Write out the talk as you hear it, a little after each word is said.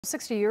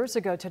60 years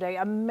ago today,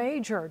 a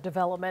major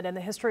development in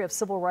the history of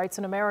civil rights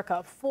in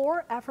America.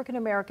 4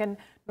 African-American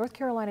North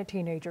Carolina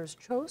teenagers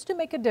chose to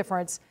make a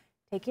difference,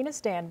 taking a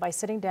stand by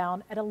sitting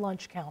down at a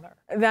lunch counter.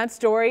 That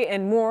story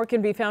and more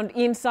can be found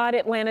inside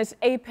Atlanta's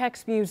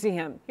Apex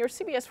Museum. Here's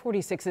CBS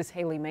 46's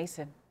Haley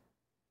Mason.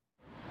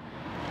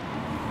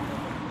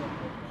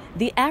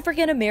 The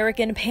African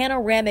American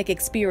Panoramic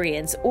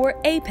Experience, or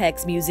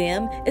APEX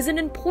Museum, is an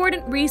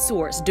important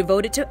resource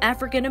devoted to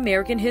African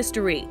American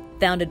history.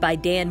 Founded by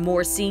Dan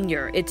Moore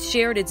Sr., it's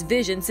shared its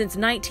vision since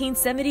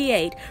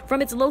 1978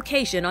 from its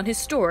location on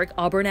historic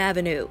Auburn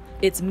Avenue.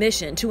 Its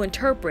mission to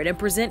interpret and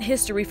present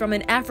history from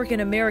an African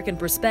American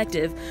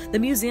perspective, the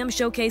museum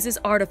showcases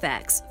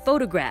artifacts,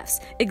 photographs,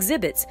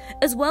 exhibits,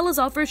 as well as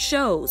offers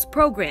shows,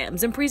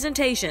 programs, and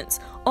presentations,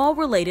 all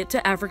related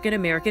to African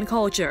American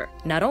culture,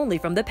 not only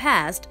from the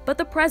past, but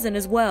the present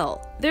as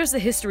well. There's the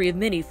history of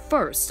many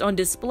firsts on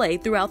display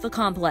throughout the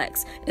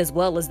complex, as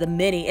well as the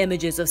many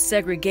images of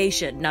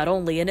segregation, not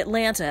only in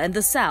Atlanta and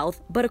the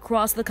South, but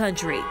across the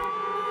country.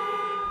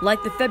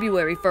 Like the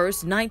February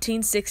 1st,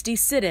 1960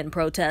 sit-in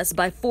protest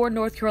by 4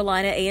 North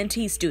Carolina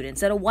A&T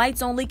students at a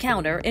whites-only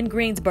counter in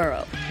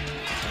Greensboro.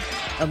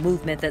 A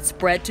movement that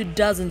spread to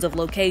dozens of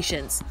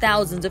locations,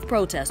 thousands of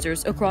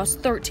protesters across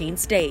 13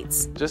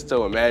 states. Just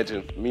to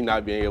imagine me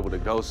not being able to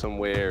go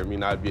somewhere, me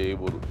not being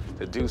able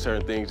to do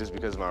certain things just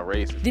because of my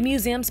race. The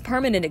museum's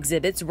permanent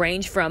exhibits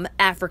range from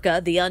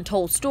Africa, the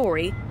Untold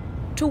Story,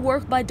 to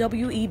work by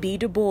W.E.B.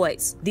 Du Bois,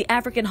 the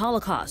African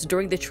Holocaust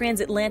during the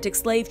transatlantic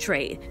slave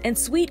trade, and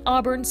Sweet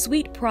Auburn,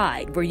 Sweet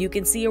Pride, where you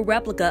can see a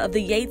replica of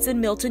the Yates and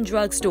Milton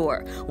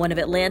drugstore, one of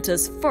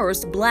Atlanta's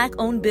first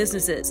black-owned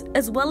businesses,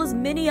 as well as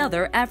many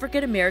other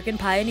African-American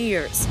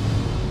pioneers.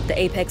 The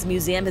Apex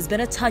Museum has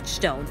been a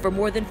touchstone for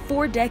more than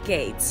 4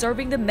 decades,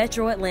 serving the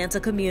metro Atlanta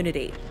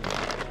community,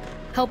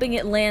 helping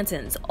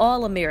Atlantans,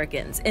 all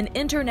Americans, and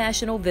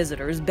international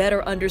visitors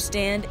better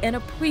understand and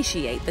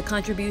appreciate the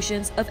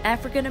contributions of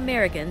African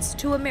Americans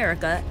to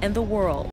America and the world.